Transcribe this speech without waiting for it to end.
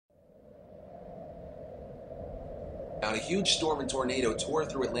A huge storm and tornado tore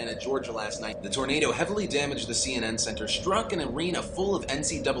through Atlanta, Georgia last night. The tornado heavily damaged the CNN Center, struck an arena full of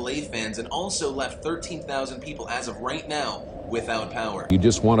NCAA fans, and also left 13,000 people as of right now without power. You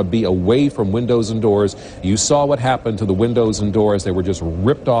just want to be away from windows and doors. You saw what happened to the windows and doors. They were just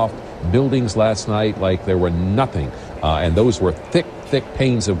ripped off buildings last night like there were nothing. And those were thick, thick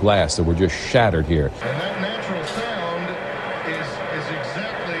panes of glass that were just shattered here. And that natural sound is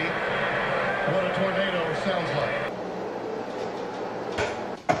exactly what a tornado sounds like.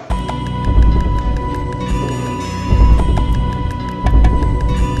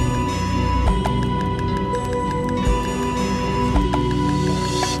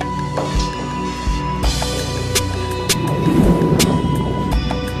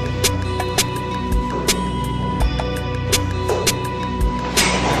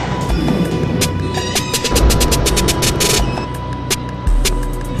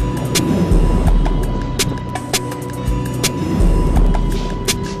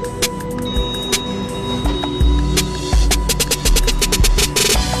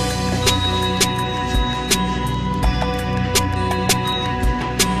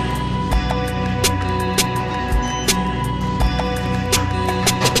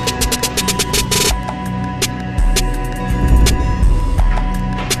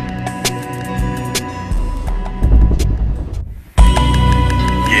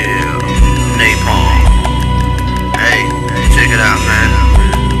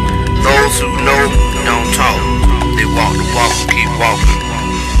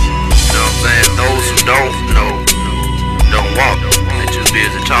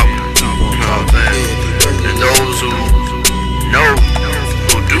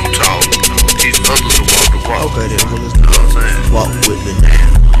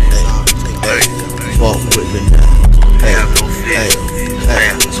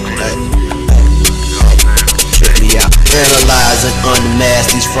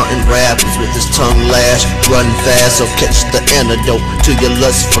 So catch the antidote to your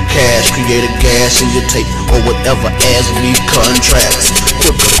lust for cash. Create a gash in your tape or whatever as we contracts.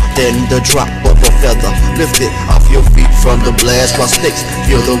 Quicker than the drop of a feather. Lift it off your feet from the blast while snakes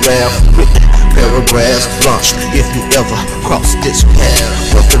feel the wrath. Written paragraphs launched if you ever cross this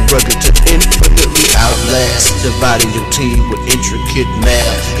path. Rough and rugged to infinitely outlast. Dividing your team with intricate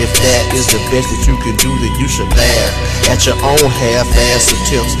math. If that is the best that you can do, then you should laugh at your own half-ass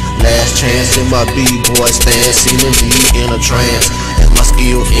attempts. Last chance in my B-boy stance, seemingly in a trance. As my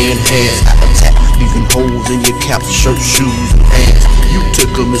skills enhance, I attack, leaving holes in your cap, shirt, shoes, and pants. You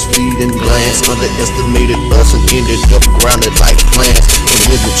took a misleading glance, underestimated us and ended up grounded like plants. And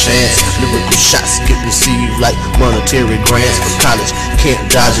with a chance, lyrical shots get received like monetary grants from college. Can't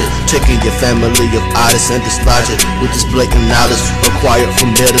dodge it, taking your family of artists and dislodge it with this blatant knowledge acquired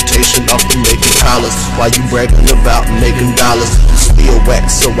from meditation, often making collars. While you bragging about making dollars, you still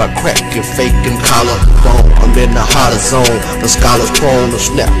wax, so I crack your fake and collar bone. I'm in the holler zone, the scholars prone to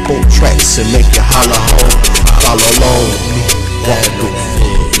snap both tracks and make you holler home. Follow along with me, walk with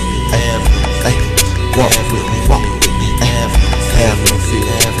me, ay, walk with me, walk with me, have no fear,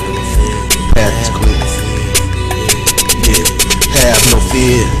 the path is clear, yeah, have no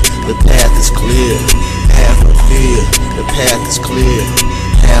fear, the path is clear, have no fear, the path is clear,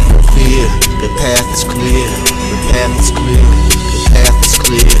 have no fear, the path is clear, the path is clear, the path is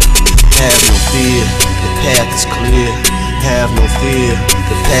clear, have no fear, the path is clear, have no fear,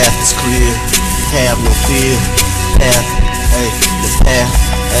 the path is clear, have no fear, path, ay, the path,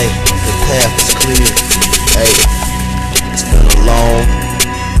 ay, the path is clear, ay. It's been a long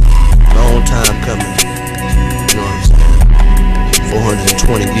time coming, you know what I'm saying?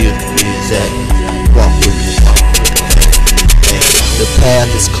 420 years to be exact. Walk with me, ay. The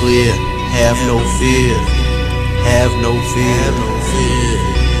path is clear, have no fear, have no fear, have no fear,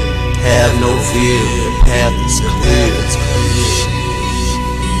 have no fear, the path is clear, it's clear.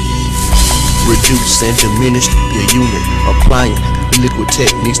 Reduce and diminish your unit, applying liquid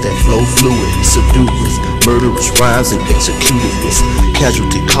techniques that flow fluid, subdue with murderous rhymes and executed with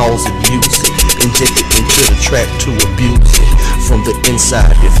casualty causing music, injected into the track to abuse it. From the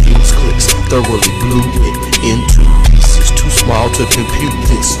inside, diffuse clicks, thoroughly blew it into pieces too small to compute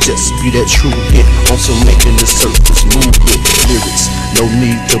this. Just be that true hit, also making the surface move with lyrics. No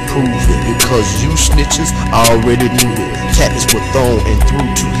need to prove it, because you snitches already knew it. Taps were thrown and through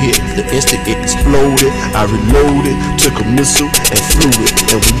to hit. The instant it exploded, I reloaded, took a missile and flew it,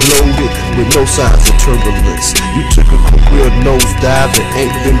 and we blowed it with no signs of turbulence. You took a career nosedive that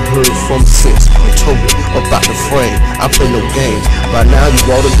ain't been heard from since. You told it about the frame, I play no games. By now you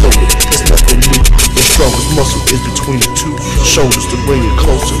ought to know it, it's nothing new. The strongest muscle is between the two shoulders to bring it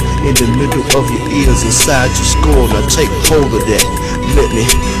closer. in the middle of your ears, inside your skull. Now take hold of that. Let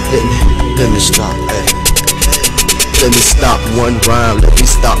me stop that. Let me stop one rhyme, let me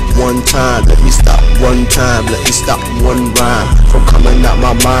stop one time, let me stop one time, let me stop one rhyme from coming out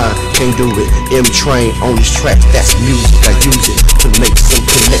my mind. Can't do it, M-Train on these tracks, that's music, I use it to make some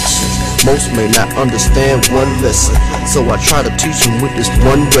connections. Most may not understand one lesson, so I try to teach them with this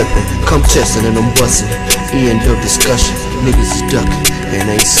one weapon. Come testing and I'm busting, end of discussion. Niggas is ducking and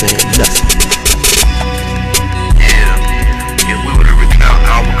ain't saying nothing. Yeah, if we were to recount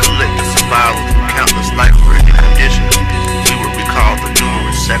our collective survival through countless life-threatening conditions, we would recall the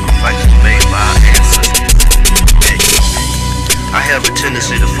numerous sacrifices made by our ancestors. I have a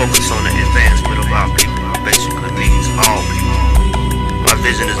tendency to focus on the advancement of our people, basically means all people. My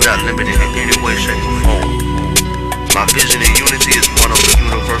vision is not limited in any way, shape, or form. My vision in unity is one on the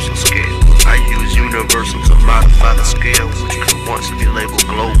universal scale. I use universal to modify the scale, which could once be labeled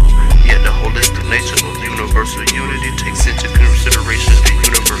global, yet the holistic nature of universal unity takes into consideration the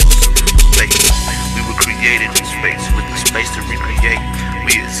universal space. We were created in space. With the space to recreate,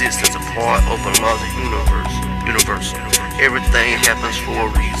 we exist as a part of a larger universal. Everything happens for a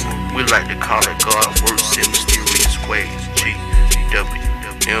reason. We like to call it God works in mysterious ways.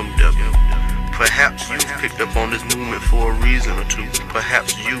 GWMW. Perhaps you've picked up on this movement for a reason or two.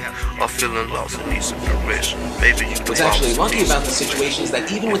 Perhaps you are feeling lost and need some direction. Maybe you. What's actually lucky about the situation is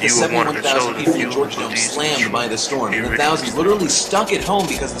that even with the 71,000 people in Georgia Dome slammed by the storm, and the thousands literally stuck at home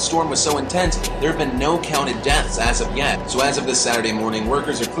because the storm was so intense, there have been no counted deaths as of yet. So as of this Saturday morning,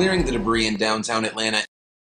 workers are clearing the debris in downtown Atlanta.